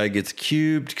when the guy gets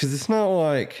cubed, because it's not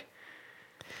like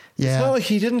it's not like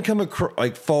he didn't come across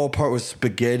like fall apart with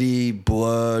spaghetti,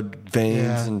 blood,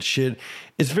 veins, and shit.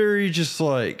 It's very just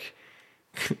like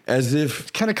as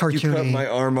if kind of cartoony. You cut my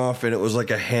arm off and it was like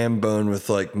a ham bone with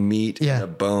like meat and a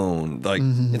bone. Like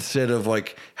instead of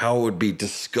like how it would be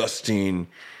disgusting.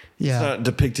 Yeah. It's not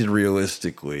depicted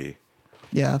realistically.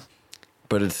 Yeah.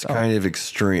 But it's kind of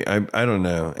extreme. I don't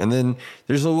know. And then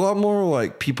there's a lot more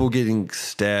like people getting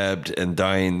stabbed and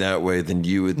dying that way than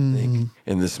you would think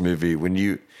in this movie.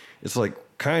 It's like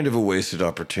kind of a wasted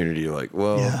opportunity. Like,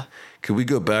 well, could we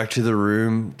go back to the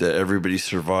room that everybody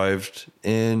survived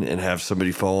in and have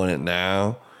somebody fall in it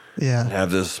now? Yeah. And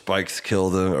have those spikes kill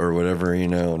them or whatever,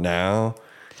 now?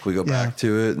 Can we go back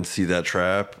to it and see that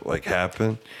trap like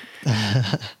happen?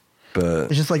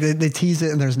 But it's just like they tease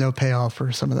it and there's no payoff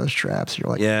for some of those traps. You're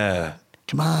like,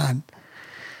 come on.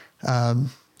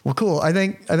 Well, cool. I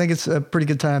think it's a pretty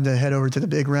good time to head over to the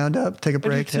big roundup. Take a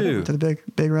break. Head over to the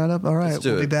big roundup. All right,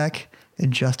 we'll be back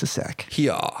in just a sec.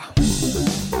 Yeah.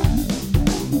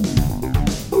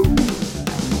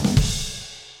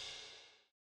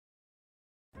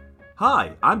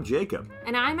 Hi, I'm Jacob.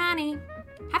 And I'm Annie.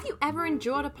 Have you ever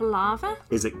enjoyed a palaver?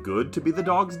 Is it good to be the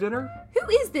dog's dinner? Who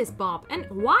is this Bob, and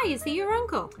why is he your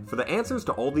uncle? For the answers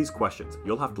to all these questions,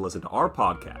 you'll have to listen to our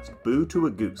podcast, Boo to a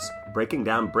Goose, breaking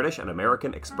down British and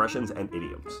American expressions and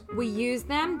idioms. We use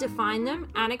them, define them,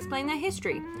 and explain their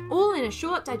history, all in a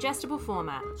short, digestible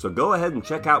format. So go ahead and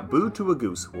check out Boo to a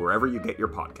Goose wherever you get your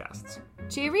podcasts.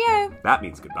 Cheerio! That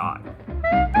means goodbye.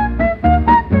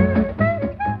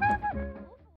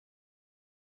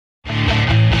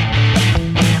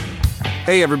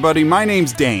 Hey everybody, my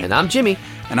name's Dane. And I'm Jimmy.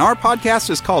 And our podcast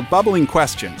is called Bubbling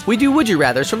Questions. We do Would You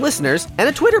Rathers from listeners and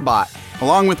a Twitter bot.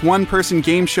 Along with one-person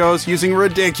game shows using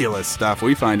ridiculous stuff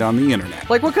we find on the internet.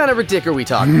 Like what kind of ridic are we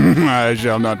talking? I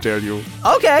shall not tell you.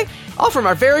 Okay, all from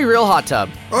our very real hot tub.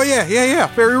 Oh yeah,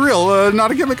 very real,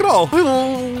 not a gimmick at all.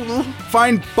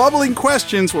 Find Bubbling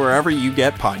Questions wherever you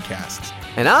get podcasts.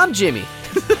 And I'm Jimmy.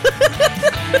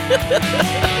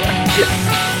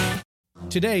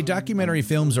 Today, documentary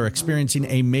films are experiencing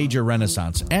a major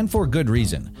renaissance, and for good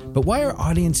reason. But why are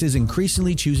audiences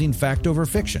increasingly choosing fact over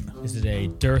fiction? Is it a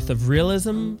dearth of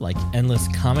realism, like endless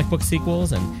comic book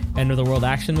sequels and end-of-the-world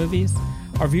action movies?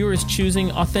 Are viewers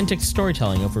choosing authentic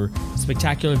storytelling over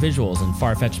spectacular visuals and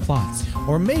far-fetched plots?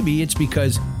 Or maybe it's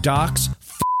because docs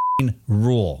f***ing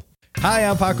rule. Hi,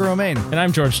 I'm Paco Romain. And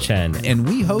I'm George Chen. And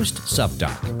we host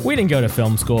SupDoc. We didn't go to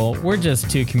film school. We're just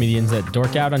two comedians that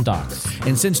dork out on docs.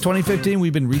 And since 2015,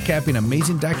 we've been recapping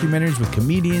amazing documentaries with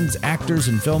comedians, actors,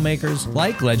 and filmmakers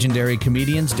like legendary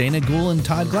comedians Dana Gould and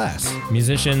Todd Glass.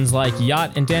 Musicians like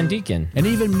Yacht and Dan Deacon. And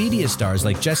even media stars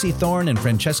like Jesse Thorne and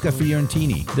Francesca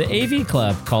Fiorentini. The AV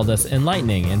Club called us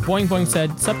enlightening, and Boing Boing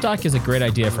said SupDoc is a great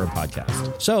idea for a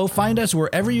podcast. So find us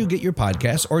wherever you get your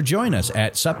podcasts or join us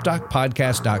at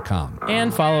supdocpodcast.com.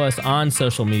 And follow us on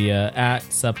social media at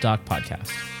SupDoc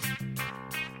Podcast.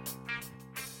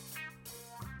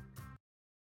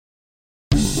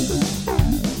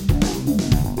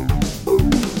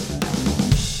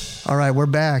 All right, we're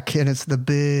back, and it's the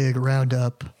big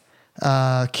roundup.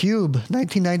 Cube,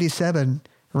 1997.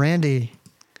 Randy,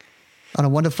 on a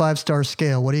 1 to 5 star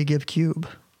scale, what do you give Cube?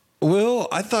 Well,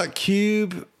 I thought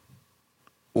Cube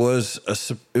was a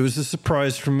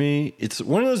surprise for me. It's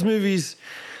one of those movies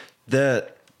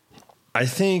that I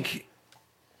think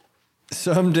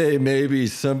someday maybe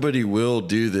somebody will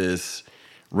do this,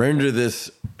 render this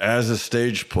as a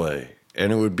stage play,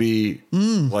 and it would be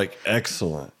like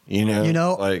excellent.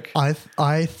 Like I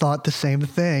thought the same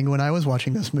thing when I was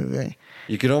watching this movie.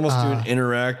 You could almost do an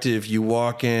interactive. You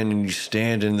walk in and you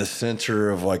stand in the center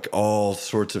of like all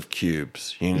sorts of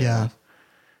cubes. Yeah.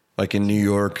 Like in New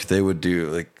York, they would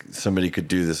do like somebody could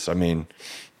do this. I mean,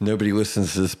 nobody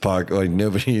listens to this podcast. Like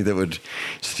nobody that would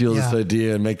steal this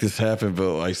idea and make this happen.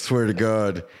 But I swear to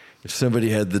God, if somebody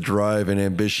had the drive and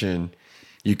ambition,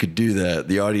 you could do that.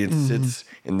 The audience sits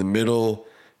in the middle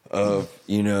of,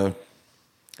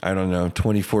 I don't know,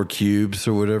 24 cubes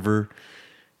or whatever.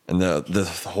 And the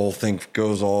whole thing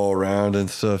goes all around and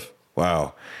stuff.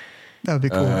 Wow. That would be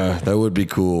cool. That would be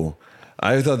cool.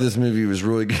 I thought this movie was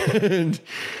really good.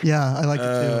 Yeah, I liked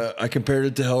it too. I compared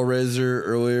it to Hellraiser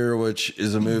earlier, which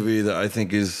is a movie that I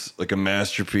think is like a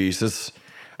masterpiece.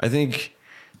 I think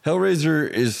Hellraiser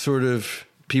is sort of,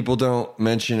 people don't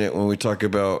mention it when we talk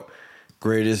about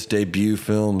greatest debut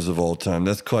films of all time.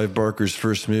 That's Clive Barker's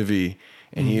first movie,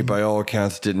 and he, by all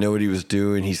accounts, didn't know what he was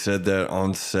doing. He said that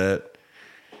on set.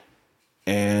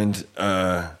 and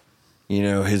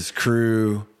his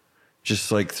crew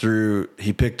just like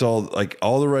he picked all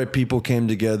the right people came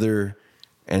together,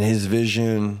 and his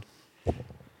vision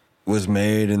was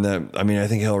made. And that, I mean, I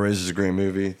think Hellraiser is a great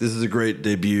movie. This is a great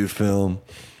debut film.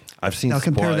 I've seen. Now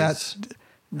compare Splice.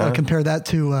 that. Compare that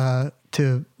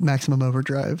to Maximum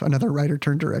Overdrive, another writer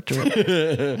turned director.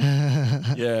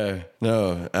 Yeah,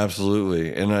 no,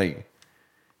 absolutely. And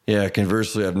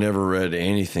conversely, I've never read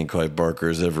anything Clive Barker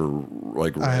has ever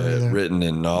written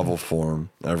in novel form.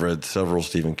 I've read several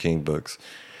Stephen King books.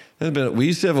 We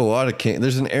used to have a lot of King.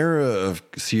 There's an era of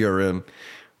CRM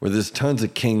where there's tons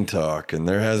of King talk, and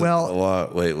there hasn't been a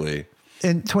lot lately.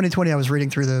 In 2020, I was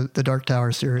reading through the Dark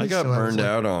Tower series. I got burned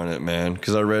out on it, man,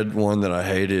 because I read one that I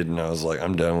hated, and I was like,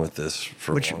 I'm done with this.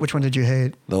 Which one did you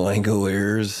hate? The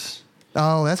Langoliers.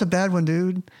 Oh, that's a bad one,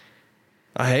 dude.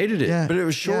 I hated it, but it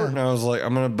was short, and I was like,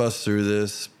 I'm going to bust through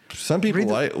this. Some people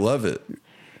love it.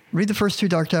 Read the first two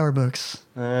Dark Tower books.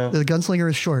 The Gunslinger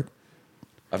is short.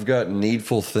 I've got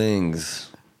Needful Things.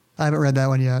 I haven't read that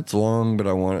one yet. It's long, but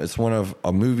it's one of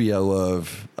a movie I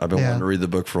love. I've been wanting to read the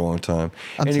book for a long time.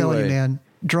 I'm telling you, man,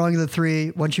 Drawing of the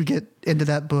Three, once you get into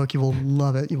that book, you will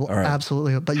love it. You will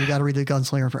absolutely, but you got to read the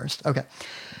Gunslinger first. Okay.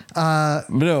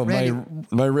 No, Randy,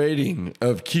 my rating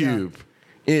of Cube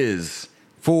is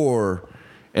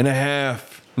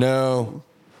 4.5. No.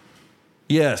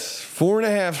 Yes,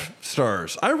 4.5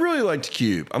 stars. I really liked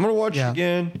Cube. I'm going to watch it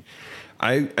again.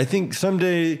 I think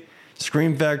someday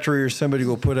Scream Factory or somebody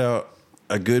will put out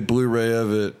a good Blu-ray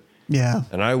of it. Yeah.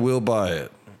 And I will buy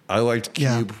it. I liked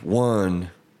Cube 1.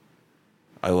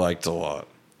 I liked a lot.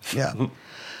 Yeah.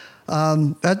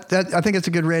 That I think it's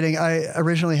a good rating. I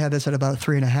originally had this at about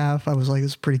 3.5. I was like,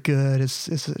 it's pretty good.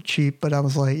 It's cheap, but I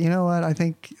was like, you know what? I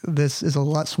think this is a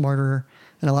lot smarter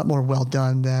and a lot more well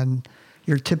done than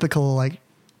your typical, like,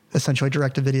 essentially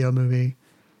direct-to-video movie.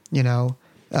 You know,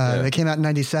 it came out in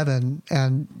 97,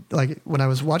 and like when I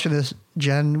was watching this,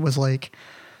 Jen was like,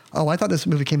 "Oh, I thought this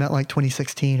movie came out like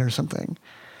 2016 or something,"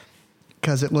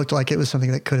 because it looked like it was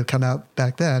something that could have come out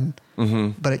back then.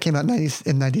 Mm-hmm. But it came out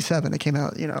in 97. It came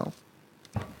out,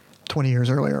 20 years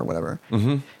earlier or whatever.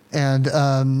 Mm-hmm.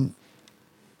 And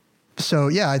so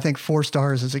yeah, I think 4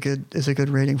 stars is a good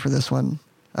rating for this one.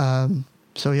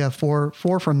 So yeah, 4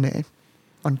 from me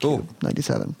on Cube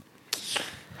 97.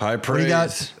 High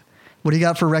praise. What do you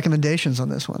got for recommendations on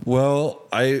this one? Well,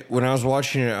 when I was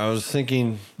watching it, I was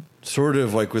thinking sort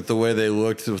of like with the way they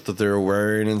looked, with what they were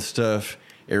wearing and stuff.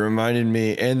 It reminded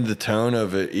me, and the tone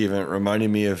of it even reminded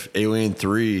me of Alien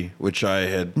 3, which I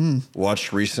had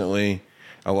watched recently.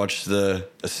 I watched the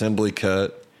assembly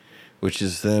cut, which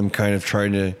is them kind of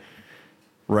trying to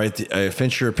write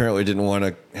Fincher apparently didn't want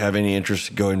to have any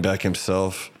interest going back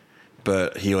himself,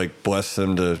 but he like blessed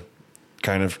them to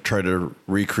kind of try to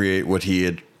recreate what he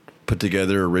had put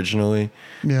together originally.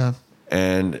 Yeah.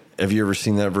 And have you ever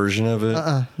seen that version of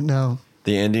it? No.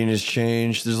 The ending has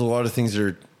changed. There's a lot of things that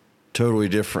are totally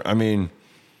different. I mean,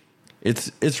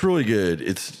 it's really good.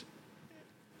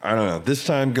 I don't know. This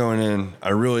time going in, I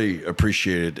really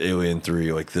appreciated Alien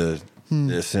 3, like the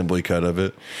assembly cut of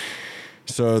it.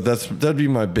 So that'd be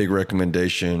my big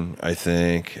recommendation, I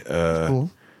think. Cool.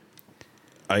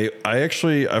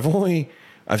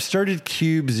 I've started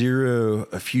Cube Zero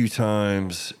a few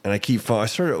times, and I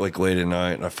start it like late at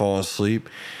night, and I fall asleep.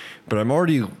 But I'm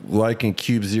already liking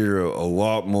Cube Zero a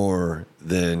lot more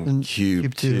than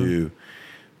Cube 2.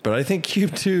 But I think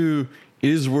Cube 2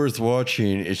 is worth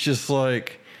watching. It's just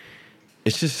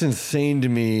insane to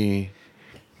me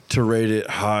to rate it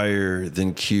higher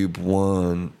than Cube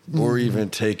 1 or even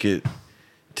take it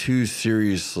too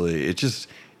seriously. It's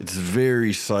very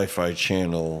Sci-Fi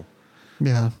Channel.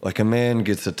 Yeah. Like a man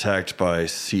gets attacked by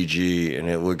CG and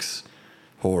it looks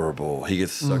horrible. He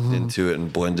gets sucked into it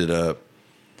and blended up.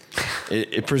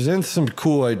 It presents some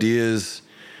cool ideas,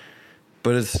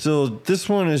 but this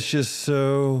one is just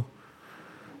so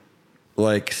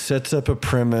like sets up a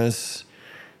premise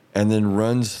and then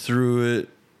runs through it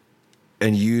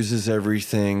and uses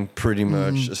everything pretty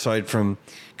much, aside from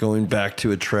going back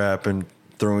to a trap and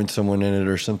throwing someone in it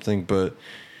or something. But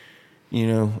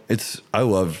I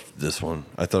love this one.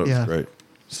 I thought it was great.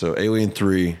 So Alien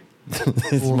 3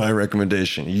 is my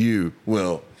recommendation. You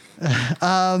will.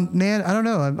 Man, I don't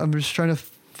know. I'm just trying to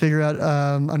figure out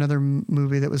another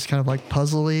movie that was kind of like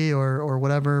puzzly or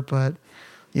whatever. But,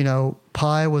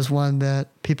 Pi was one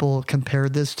that people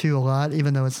compared this to a lot,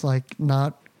 even though it's like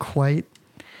not quite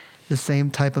the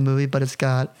same type of movie. But it's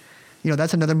got,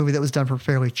 that's another movie that was done for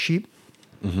fairly cheap.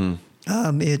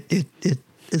 Mm-hmm. It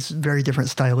is very different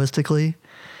stylistically.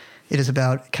 It is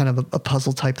about kind of a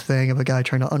puzzle type thing of a guy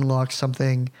trying to unlock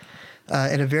something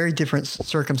in a very different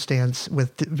circumstance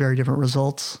with very different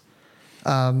results.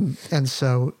 And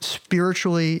so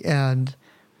spiritually, and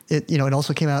it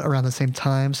also came out around the same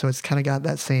time. So it's kind of got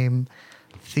that same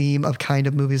theme of kind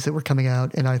of movies that were coming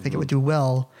out. And I think it would do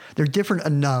well. They're different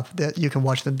enough that you can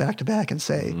watch them back to back and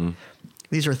say,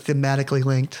 these are thematically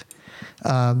linked.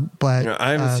 But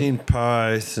I haven't seen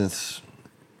Pi since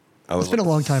I was. It's been a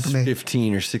long time for me.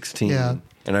 15 or 16. Yeah.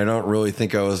 And I don't really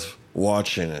think I was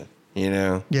watching it,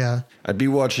 Yeah. I'd be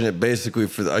watching it basically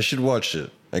I should watch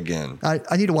it again. I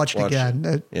need to watch it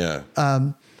again. Yeah.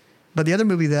 But the other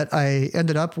movie that I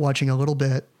ended up watching a little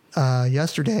bit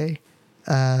yesterday,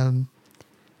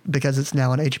 because it's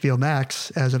now on HBO Max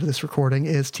as of this recording,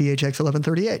 is THX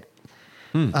 1138.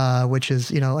 Which is,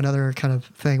 another kind of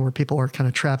thing where people are kind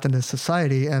of trapped in this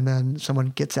society and then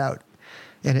someone gets out.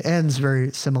 And it ends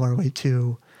very similarly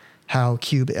to how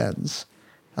Cube ends.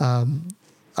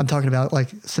 I'm talking about like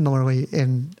similarly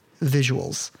in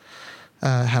visuals,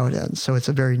 how it ends. So it's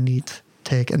a very neat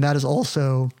take. And that is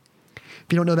also, if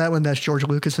you don't know that one, that's George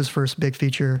Lucas's first big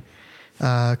feature.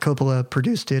 Coppola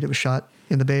produced it. It was shot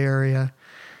in the Bay Area.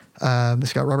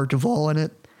 It's got Robert Duvall in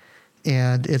it.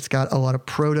 And it's got a lot of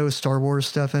proto Star Wars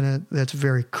stuff in it that's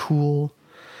very cool.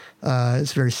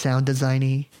 It's very sound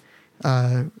designy,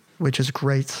 which is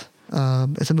great.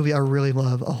 It's a movie I really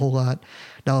love a whole lot.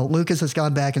 Now, Lucas has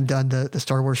gone back and done the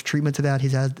Star Wars treatment to that.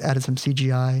 He's added some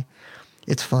CGI.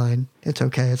 It's fine. It's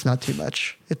okay. It's not too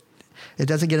much. It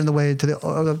doesn't get in the way to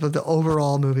the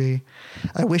overall movie.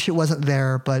 I wish it wasn't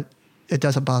there, but it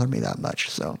doesn't bother me that much.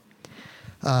 So,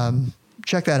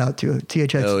 check that out too.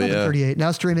 THX 1138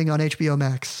 now streaming on HBO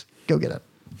Max. Go get it.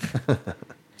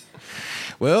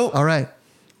 Well, all right.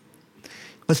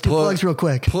 Let's do plugs real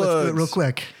quick. Plugs. Let's do it real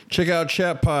quick. Check out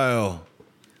Chat Pile.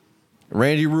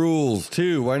 Randy Rules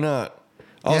too. Why not?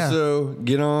 Also,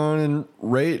 get on and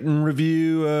rate and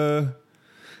review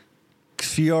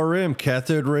CRM,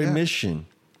 Cathode Ray Mission.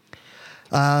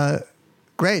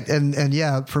 Great. And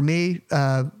yeah, for me,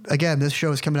 again, this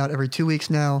show is coming out every 2 weeks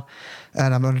now,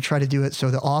 and I'm going to try to do it.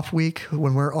 So the off week,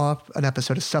 when we're off, an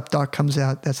episode of SupDoc comes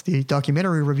out. That's the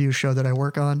documentary review show that I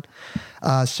work on.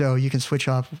 So you can switch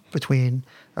off between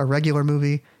a regular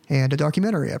movie and a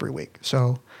documentary every week.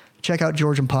 So check out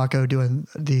George and Paco doing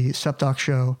the SupDoc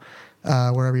show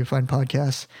wherever you find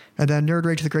podcasts. And then Nerd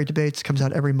Rage: The Great Debates comes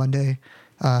out every Monday.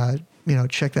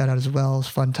 Check that out as well. It's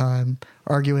a fun time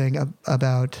arguing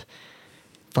about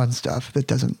fun stuff that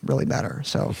doesn't really matter.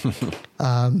 So,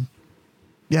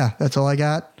 that's all I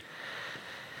got.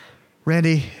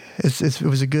 Randy, it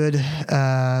was a good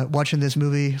watching this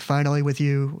movie finally with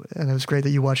you, and it was great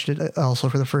that you watched it also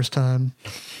for the first time.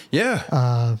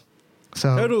 Yeah.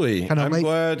 So totally. I'm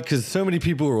glad because so many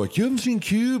people were like, "You haven't seen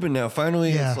Cube," and now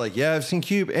finally it's like, "Yeah, I've seen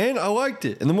Cube, and I liked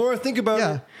it." And the more I think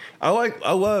about it,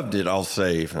 I loved it. I'll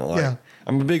say,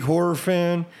 I'm a big horror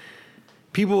fan.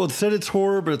 People had said it's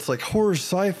horror, but it's like horror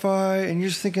sci-fi, and you're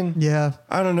just thinking,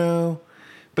 I don't know.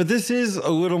 But this is a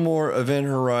little more Event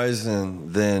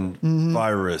Horizon than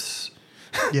Virus.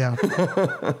 Yeah.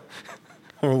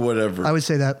 Or whatever. I would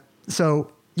say that.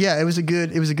 So, yeah, it was a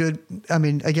good, I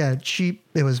mean, again, cheap.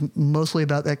 It was mostly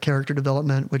about that character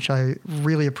development, which I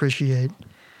really appreciate.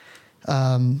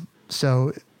 And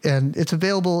it's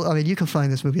available. I mean, you can find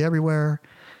this movie everywhere.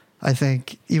 I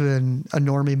think even a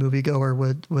normie moviegoer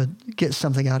would get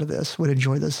something out of this, would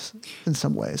enjoy this in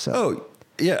some way. So,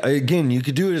 again, you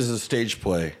could do it as a stage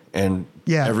play, and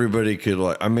everybody could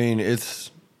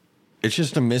it's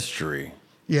just a mystery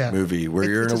movie where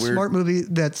you're in a weird smart movie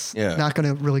that's not going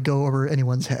to really go over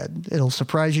anyone's head. It'll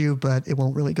surprise you, but it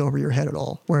won't really go over your head at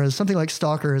all. Whereas something like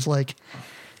Stalker is like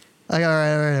all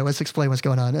right, let's explain what's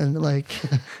going on, and I'm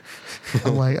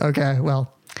like, okay,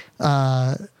 well.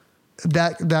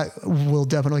 That will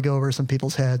definitely go over some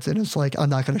people's heads, and it's like I'm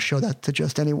not going to show that to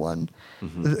just anyone.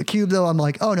 The Cube, though, I'm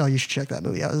like, oh no, you should check that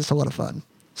movie out. It's a lot of fun.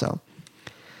 So,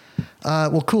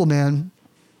 well, cool, man.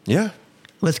 Yeah,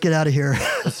 let's get out of here.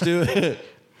 Let's do it.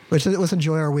 Let's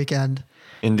enjoy our weekend.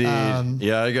 Indeed.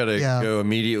 I got to go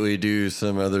immediately do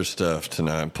some other stuff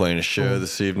tonight. I'm playing a show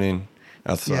this evening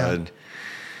outside.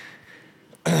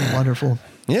 Yeah. Wonderful.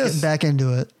 Yes, getting back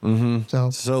into it. Mm-hmm. So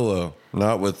solo,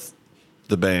 not with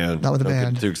the band. Not with the Don't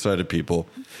band. Get too excited, people.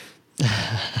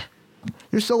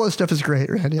 Your solo stuff is great,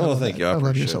 Randy. Thank you. I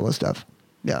love your solo stuff.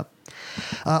 Yeah.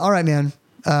 All right, man.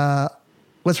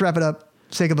 Let's wrap it up.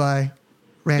 Say goodbye,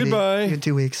 Randy. Goodbye. In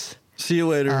 2 weeks. See you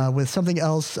later. With something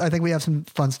else. I think we have some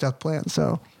fun stuff planned.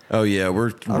 So. Oh yeah,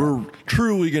 we're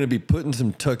truly going to be putting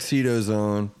some tuxedos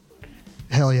on.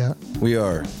 Hell yeah. We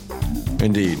are.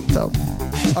 Indeed. So,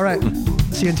 all right.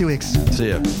 See you in 2 weeks.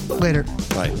 See ya. Later.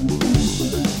 Bye.